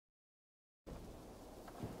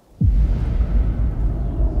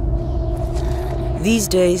These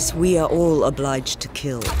days, we are all obliged to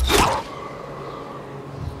kill.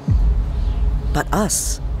 But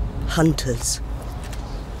us, hunters,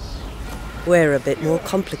 we're a bit more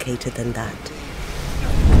complicated than that.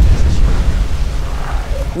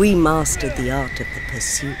 We mastered the art of the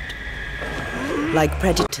pursuit. Like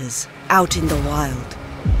predators out in the wild.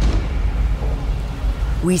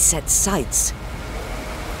 We set sights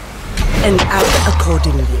and act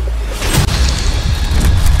accordingly.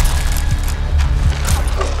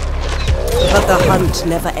 But the hunt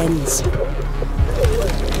never ends.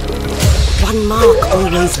 One mark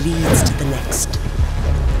always leads to the next.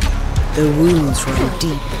 The wounds run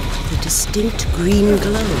deep with a distinct green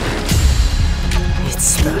glow.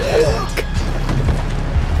 It's the hawk.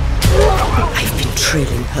 I've been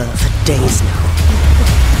trailing her for days now.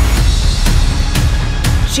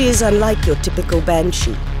 She is unlike your typical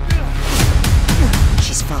banshee.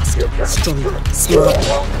 She's faster, stronger, smarter,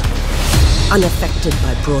 unaffected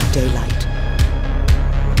by broad daylight.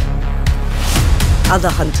 Other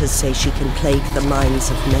hunters say she can plague the minds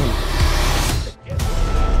of men.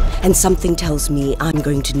 And something tells me I'm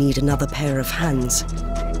going to need another pair of hands.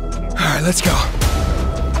 Alright, let's go.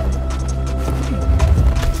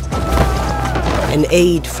 An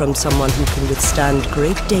aid from someone who can withstand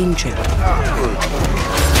great danger.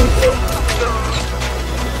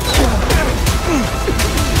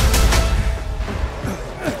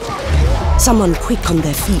 Someone quick on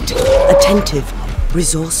their feet, attentive,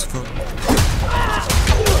 resourceful.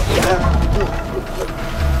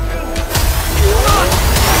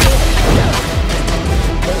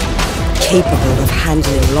 Capable of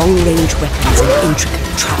handling long-range weapons and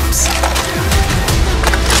intricate traps.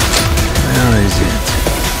 Where is it?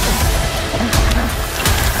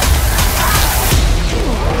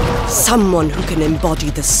 Someone who can embody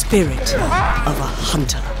the spirit of a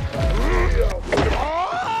hunter.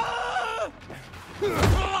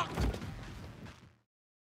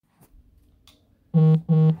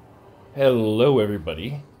 Hello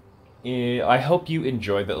everybody. I hope you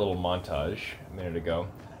enjoyed that little montage a minute ago.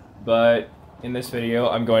 But in this video,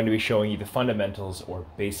 I'm going to be showing you the fundamentals or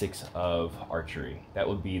basics of archery. That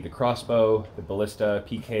would be the crossbow, the ballista,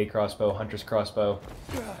 PK crossbow, Huntress crossbow,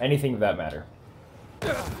 anything of that matter.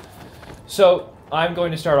 So, I'm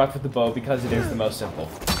going to start off with the bow because it is the most simple.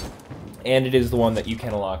 And it is the one that you can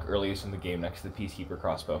unlock earliest in the game next to the Peacekeeper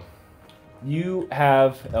crossbow. You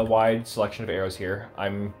have a wide selection of arrows here.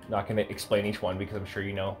 I'm not going to explain each one because I'm sure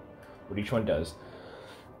you know what each one does.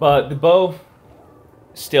 But the bow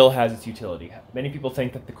still has its utility. Many people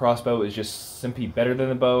think that the crossbow is just simply better than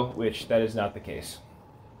the bow, which that is not the case.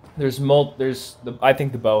 I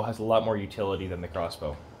think the bow has a lot more utility than the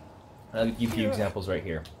crossbow. I'll give you a few examples right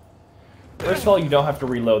here. First of all, you don't have to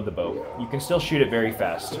reload the bow. You can still shoot it very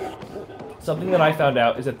fast. Something that I found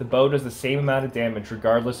out is that the bow does the same amount of damage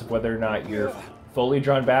regardless of whether or not you're fully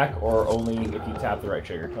drawn back or only if you tap the right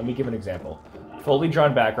trigger. Let me give an example. Fully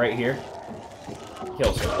drawn back right here,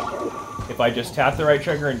 kills it. If I just tap the right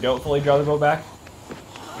trigger and don't fully draw the bow back,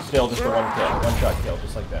 still just a one-shot kill,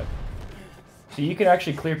 just like that. So you can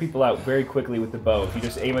actually clear people out very quickly with the bow if you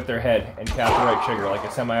just aim at their head and tap the right trigger like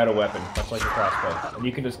a semi-auto weapon, much like a crossbow. And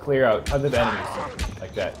you can just clear out tons of enemies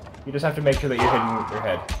like that. You just have to make sure that you're hitting their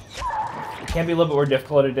head. It can be a little bit more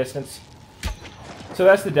difficult at a distance. So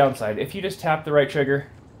that's the downside. If you just tap the right trigger,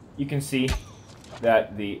 you can see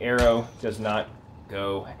that the arrow does not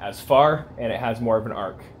go as far and it has more of an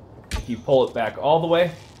arc. If you pull it back all the way,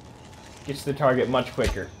 it gets to the target much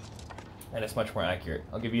quicker, and it's much more accurate.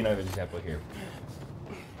 I'll give you another example here.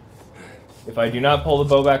 If I do not pull the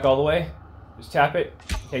bow back all the way, just tap it,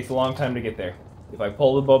 it takes a long time to get there. If I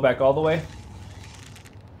pull the bow back all the way,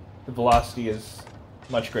 the velocity is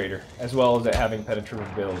much greater, as well as it having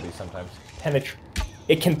penetrability sometimes.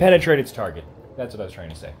 It can penetrate its target. That's what I was trying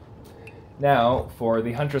to say. Now, for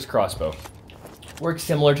the Huntress crossbow. Works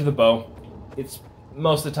similar to the bow. It's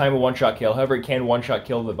most of the time a one-shot kill. However, it can one-shot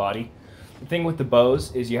kill the body. The thing with the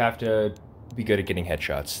bows is you have to be good at getting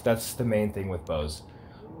headshots. That's the main thing with bows.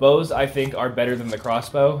 Bows, I think, are better than the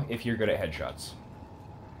crossbow if you're good at headshots.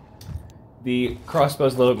 The crossbow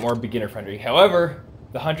is a little bit more beginner-friendly. However,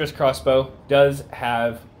 the Huntress crossbow does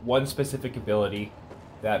have one specific ability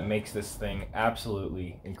that makes this thing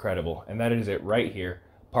absolutely incredible, and that is it right here,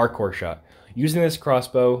 parkour shot. Using this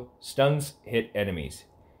crossbow stuns hit enemies.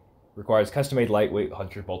 Requires custom-made lightweight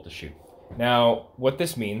hunter bolt to shoot. Now, what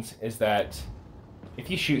this means is that if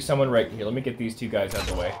you shoot someone right here, let me get these two guys out of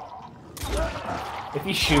the way. If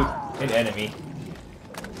you shoot an enemy,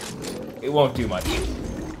 it won't do much,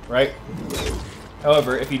 right?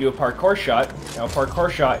 However, if you do a parkour shot, now a parkour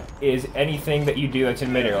shot is anything that you do that's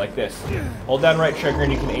in midair, like this. Hold down right trigger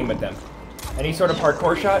and you can aim at them. Any sort of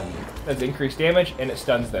parkour shot does increased damage, and it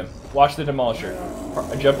stuns them. Watch the Demolisher.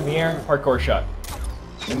 A jump in the air, parkour shot.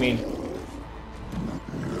 I mean,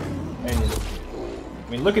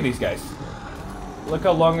 look at these guys. Look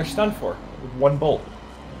how long they're stunned for with one bolt.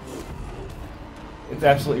 It's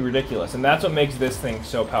absolutely ridiculous, and that's what makes this thing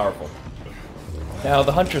so powerful. Now,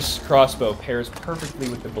 the Huntress Crossbow pairs perfectly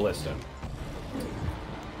with the Ballista.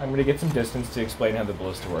 I'm going to get some distance to explain how the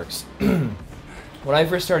Ballista works. When I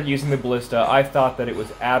first started using the Ballista, I thought that it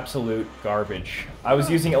was absolute garbage. I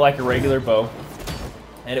was using it like a regular bow,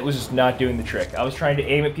 and it was just not doing the trick. I was trying to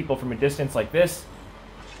aim at people from a distance like this,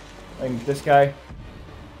 and this guy.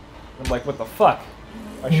 I'm like, what the fuck?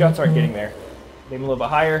 My shots aren't getting there. Aim a little bit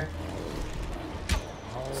higher.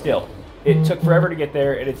 Still, it took forever to get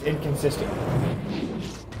there, and it's inconsistent.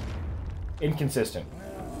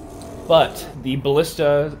 But the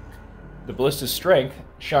Ballista's strength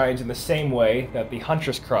shines in the same way that the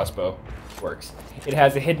Huntress Crossbow works. It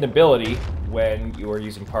has a hidden ability when you are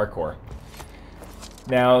using parkour.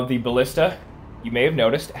 Now, the Ballista, you may have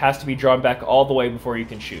noticed, has to be drawn back all the way before you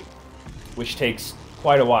can shoot, which takes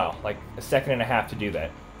quite a while, like a second and a half to do that.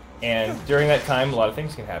 And during that time, a lot of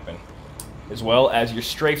things can happen, as well as your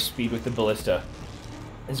strafe speed with the Ballista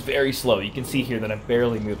is very slow. You can see here that I'm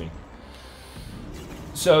barely moving.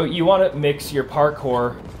 So you want to mix your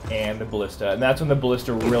parkour and the Ballista, and that's when the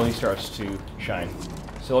Ballista really starts to shine.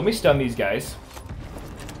 So let me stun these guys.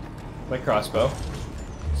 My crossbow.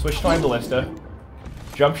 Switch to my Ballista.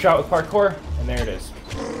 Jump shot with parkour, and there it is.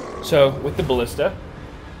 So with the Ballista,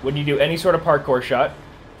 when you do any sort of parkour shot,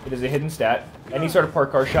 it is a hidden stat. Any sort of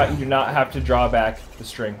parkour shot, you do not have to draw back the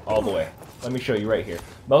string all the way. Let me show you right here.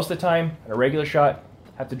 Most of the time, in a regular shot,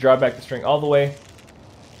 have to draw back the string all the way,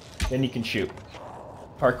 then you can shoot.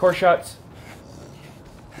 Parkour shots,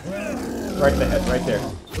 right in the head, right there.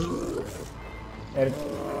 And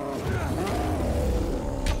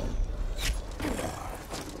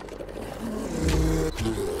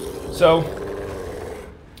so,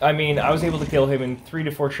 I mean, I was able to kill him in 3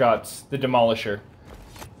 to 4 shots, the Demolisher.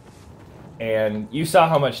 And you saw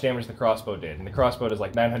how much damage the crossbow did, and the crossbow does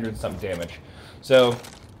like 900 something damage. So,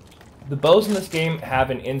 the bows in this game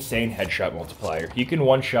have an insane headshot multiplier. You can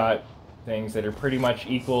one-shot things that are pretty much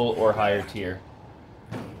equal or higher tier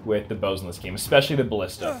with the bows in this game, especially the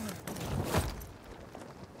Ballista.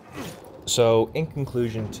 So, in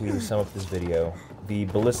conclusion to sum up this video, the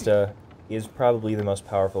Ballista is probably the most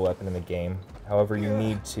powerful weapon in the game. However, you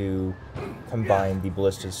need to combine the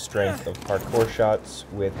Ballista's strength of parkour shots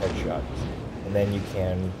with headshots, and then you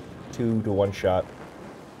can 2 to 1 shot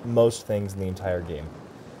most things in the entire game.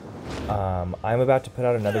 I'm about to put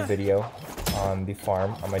out another video on the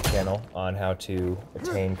farm on my channel on how to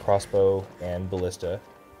attain crossbow and Ballista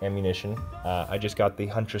ammunition. I just got the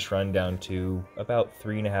Huntress run down to about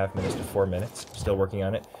 3.5 minutes to 4 minutes. Still working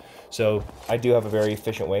on it. So I do have a very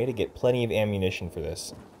efficient way to get plenty of ammunition for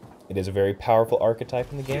this. It is a very powerful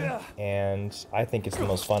archetype in the game, and I think it's the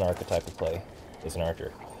most fun archetype to play as an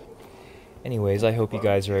archer. Anyways, I hope you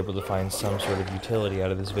guys are able to find some sort of utility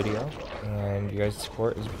out of this video, and your guys'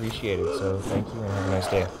 support is appreciated, so thank you and have a nice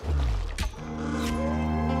day.